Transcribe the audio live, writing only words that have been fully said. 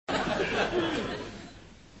Good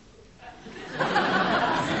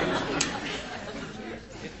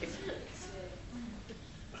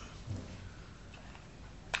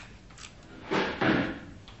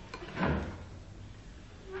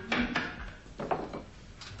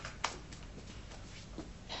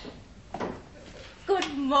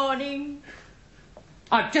morning.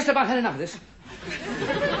 I've just about had enough of this.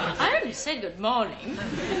 I only said good morning.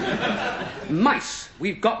 Mice.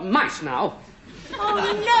 We've got mice now. Oh,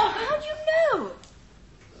 no. How do you know?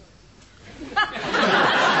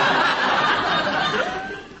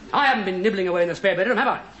 I haven't been nibbling away in the spare bedroom, have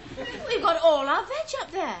I? We've got all our veg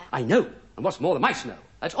up there. I know. And what's more, the mice know.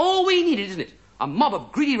 That's all we needed, isn't it? A mob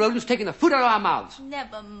of greedy rodents taking the food out of our mouths.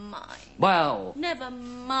 Never mind. Well... Never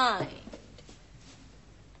mind.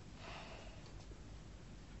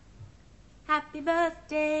 Happy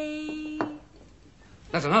birthday.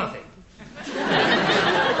 That's another thing.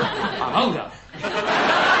 I'm older.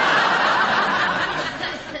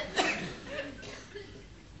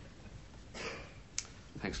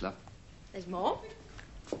 Thanks, love. There's more.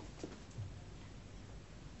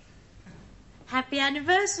 Happy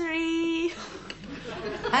anniversary.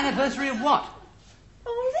 Anniversary of what?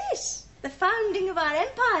 All this. The founding of our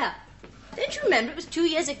empire. Don't you remember it was 2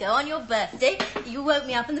 years ago on your birthday you woke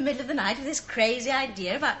me up in the middle of the night with this crazy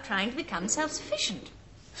idea about trying to become self-sufficient?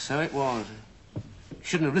 So it was.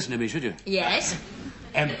 Shouldn't have listened to me, should you? Yes.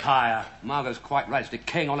 Empire. Margot's quite right. It's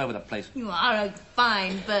decaying all over the place. You are a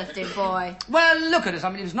fine birthday boy. Well, look at us. I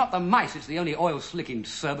mean, it's not the mice. It's the only oil-slicking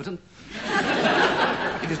Surbiton.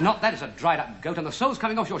 It is not that. It's a dried-up goat, and the sole's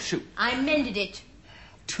coming off your shoe. I mended it.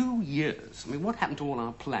 2 years. I mean, what happened to all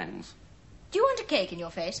our plans? Do you want a cake in your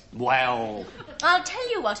face? Well... I'll tell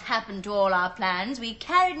you what happened to all our plans. We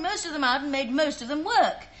carried most of them out and made most of them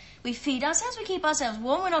work. We feed ourselves, we keep ourselves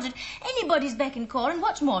warm, we're not at anybody's beck and call, and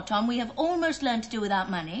what's more, Tom, we have almost learned to do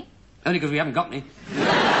without money. Only because we haven't got any. We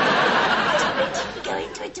didn't go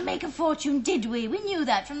into it to make a fortune, did we? We knew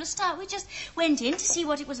that from the start. We just went in to see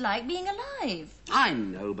what it was like being alive. I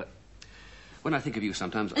know, but when I think of you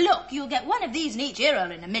sometimes... Look, you'll get one of these in each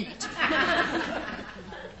earhole in a minute.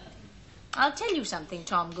 I'll tell you something,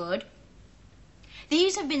 Tom Good.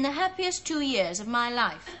 These have been the happiest 2 years of my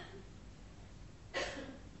life.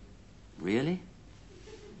 Really?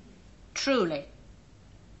 Truly.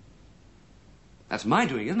 That's my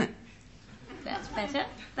doing, isn't it? That's better.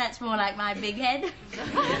 That's more like my big head.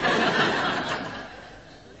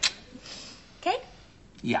 Cake?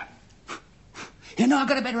 Yeah. You know, I've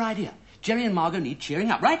got a better idea. Jerry and Margot need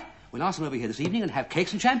cheering up, right? We'll ask them over here this evening and have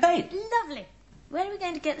cakes and champagne. Lovely. Where are we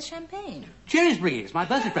going to get the champagne? Jerry's bringing it. It's my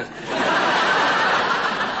birthday present.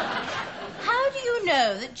 How do you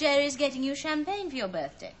know that Jerry's getting you champagne for your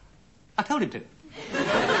birthday? I told him to.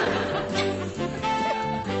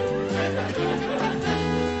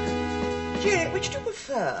 Jerry, which do you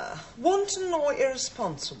prefer? Wanton or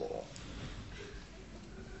irresponsible?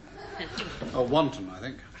 Oh, wanton, I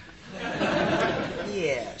think.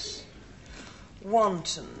 Yes.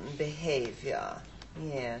 Wanton behaviour.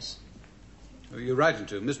 Yes. Who are you writing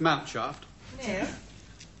to? Miss Mountchaft? No.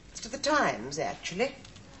 It's to the Times, actually.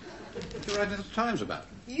 What are you writing to the Times about?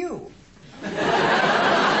 You.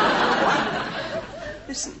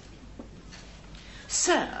 Listen.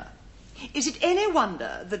 Sir, is it any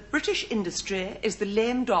wonder that British industry is the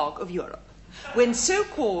lame dog of Europe, when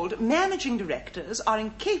so-called managing directors are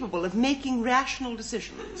incapable of making rational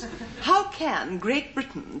decisions? How can Great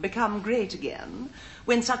Britain become great again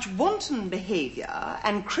when such wanton behaviour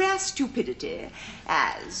and crass stupidity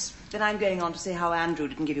as... Then I'm going on to say how Andrew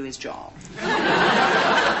didn't give you his job.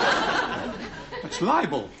 That's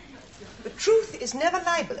libel. The truth is never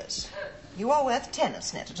libelous. You are worth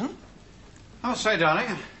tennis, Netterton. I'll say,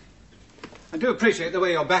 darling, I do appreciate the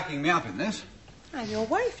way you're backing me up in this. I'm your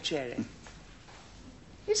wife, Jerry.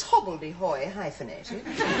 Is hobbledehoy hyphenated?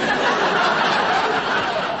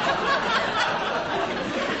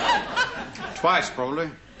 Twice,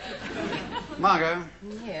 probably. Margot,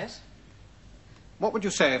 Yes. what would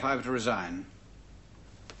you say if I were to resign?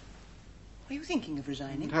 Are you thinking of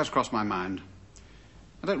resigning? It has crossed my mind.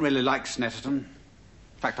 I don't really like Snetterton. In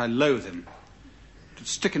fact, I loathe him. It'd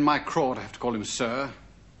stick in my craw to have to call him sir.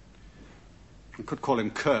 I could call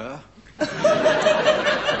him cur.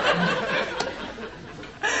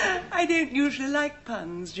 I don't usually like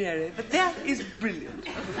puns, Jerry, but that is brilliant.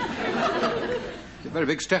 It's a very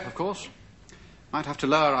big step, of course. Might have to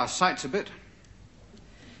lower our sights a bit.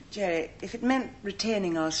 Jerry, if it meant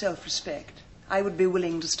retaining our self-respect, I would be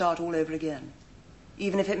willing to start all over again,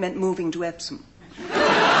 even if it meant moving to Epsom.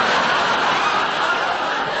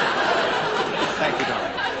 Thank you,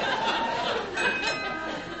 darling.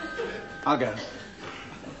 I'll go.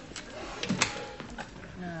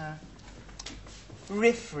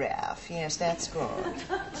 Riff-raff. Yes, that's good.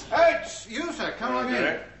 Hey, it's you, sir. Come on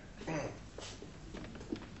in.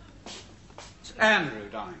 It's Andrew,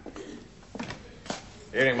 darling.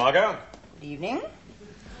 Evening, Margot. Good evening.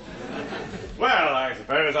 Well, I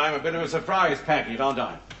suppose I'm a bit of a surprise package, aren't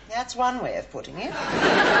I? That's one way of putting it.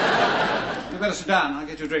 You better sit down. I'll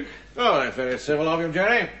get you a drink. Oh, that's very civil of you,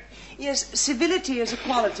 Jerry. Yes, civility is a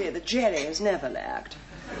quality that Jerry has never lacked.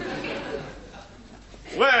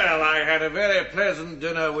 Well, I had a very pleasant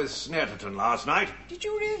dinner with Snetterton last night. Did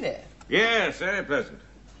you really? Yes, very pleasant.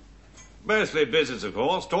 Mostly business, of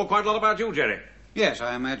course. Talked quite a lot about you, Jerry. Yes,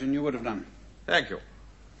 I imagine you would have done. Thank you.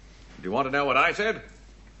 Do you want to know what I said?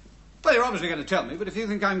 Well, you're obviously going to tell me, but if you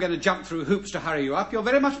think I'm going to jump through hoops to hurry you up, you're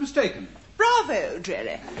very much mistaken. Bravo,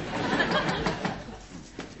 Jerry.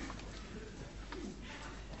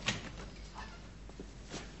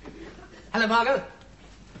 Hello, Margot.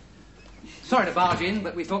 Sorry to barge in,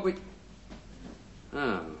 but we thought we'd...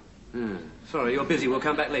 Oh, sorry, you're busy. We'll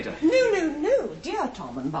come back later. No. Dear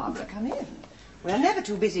Tom and Barbara, come in. We're never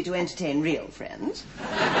too busy to entertain real friends.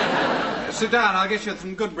 Sit down. I'll get you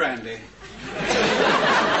some good brandy.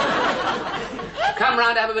 Come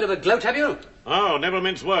round to have a bit of a gloat, have you? Oh, never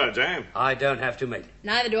mince words, eh? I don't have to, mate.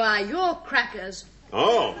 Neither do I. You're crackers.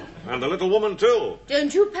 Oh, and the little woman, too.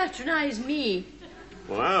 Don't you patronize me.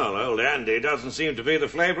 Well, old Andy doesn't seem to be the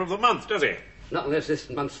flavour of the month, does he? Not unless this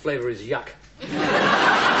month's flavour is yuck. It's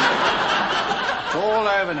all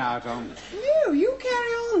over now, Tom. No, you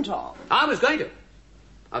carry on, Tom. I was going to.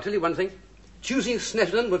 I'll tell you one thing. Choosing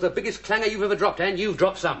Snetterton was the biggest clanger you've ever dropped, and you've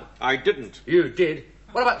dropped some. I didn't. You did.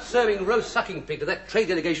 What about serving roast sucking pig to that trade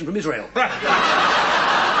delegation from Israel? No,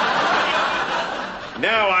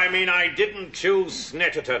 I mean I didn't choose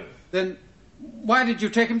Snetterton. Then why did you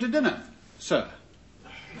take him to dinner, sir?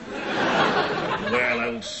 Well,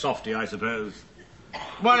 old softy, I suppose.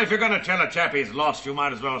 Well, if you're going to tell a chap he's lost, you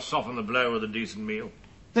might as well soften the blow with a decent meal.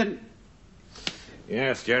 Then...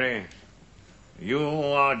 Yes, Jerry. You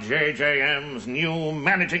are JJM's new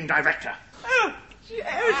managing director. Oh,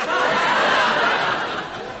 yes.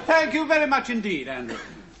 Thank you very much indeed, Andrew.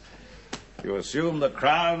 You assume the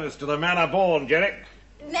crown is to the manor born, Jerry.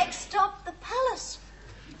 Next stop, the palace.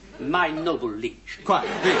 My noble liege. Quite,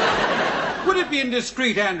 really. Would it be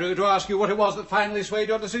indiscreet, Andrew, to ask you what it was that finally swayed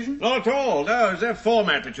your decision? Not at all. No, it's that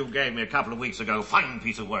format that you gave me a couple of weeks ago. Fine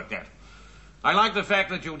piece of work, that. I like the fact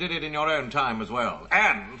that you did it in your own time as well.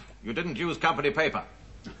 And you didn't use company paper.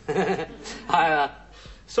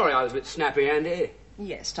 Sorry I was a bit snappy, Andy.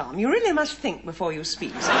 Yes, Tom, you really must think before you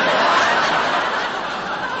speak. No.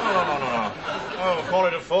 Oh, call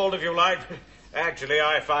it a fault if you like. Actually,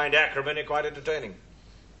 I find acrimony quite entertaining.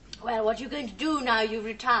 Well, what are you going to do now you've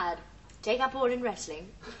retired? Take up all in wrestling?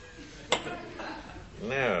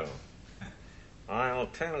 No. I'll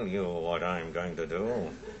tell you what I'm going to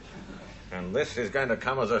do. And this is going to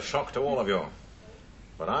come as a shock to all of you.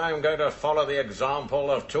 But I'm going to follow the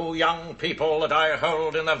example of two young people that I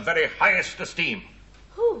hold in the very highest esteem.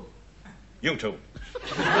 Who? You two.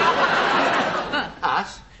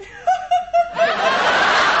 Us?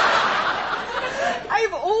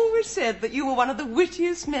 I've always said that you were one of the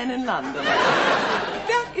wittiest men in London.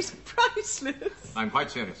 That is priceless. I'm quite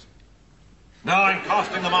serious. No, I'm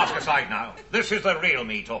casting the mask aside now. This is the real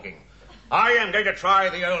me talking. I am going to try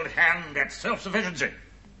the old hand at self-sufficiency.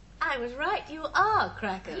 I was right, you are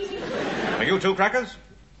crackers. Are you two crackers?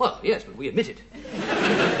 Well, yes, but we admit it.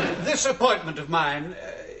 This appointment of mine,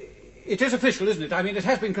 it is official, isn't it? I mean, it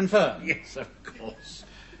has been confirmed. Yes, of course.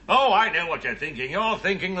 Oh, I know what you're thinking. You're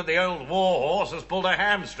thinking that the old war horse has pulled a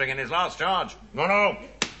hamstring in his last charge. No.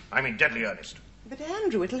 I'm in deadly earnest. But,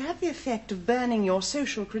 Andrew, it'll have the effect of burning your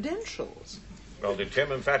social credentials. Well, did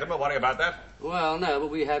Tim and Fatima worry about that? Well, no, but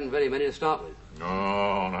we hadn't very many to start with.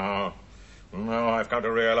 No, I've come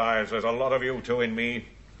to realize there's a lot of you two in me.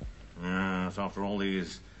 Yes, after all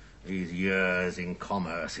these years in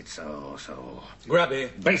commerce, it's so... Grubby.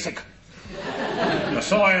 Basic. The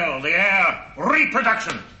soil, the air,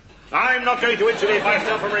 reproduction. I'm not going to insulate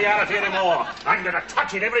myself from reality anymore. I'm going to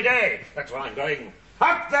touch it every day. That's where I'm going.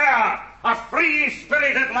 Up there! A free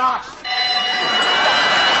spirit at last!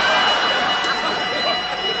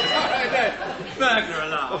 Burglar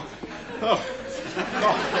alarm. Oh.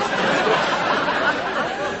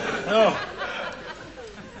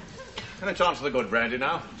 Can I chance for the good brandy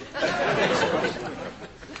now?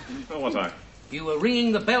 Oh, was I? You were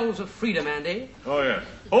ringing the bells of freedom, Andy. Oh, yes.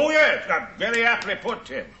 Very aptly put,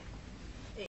 Tim.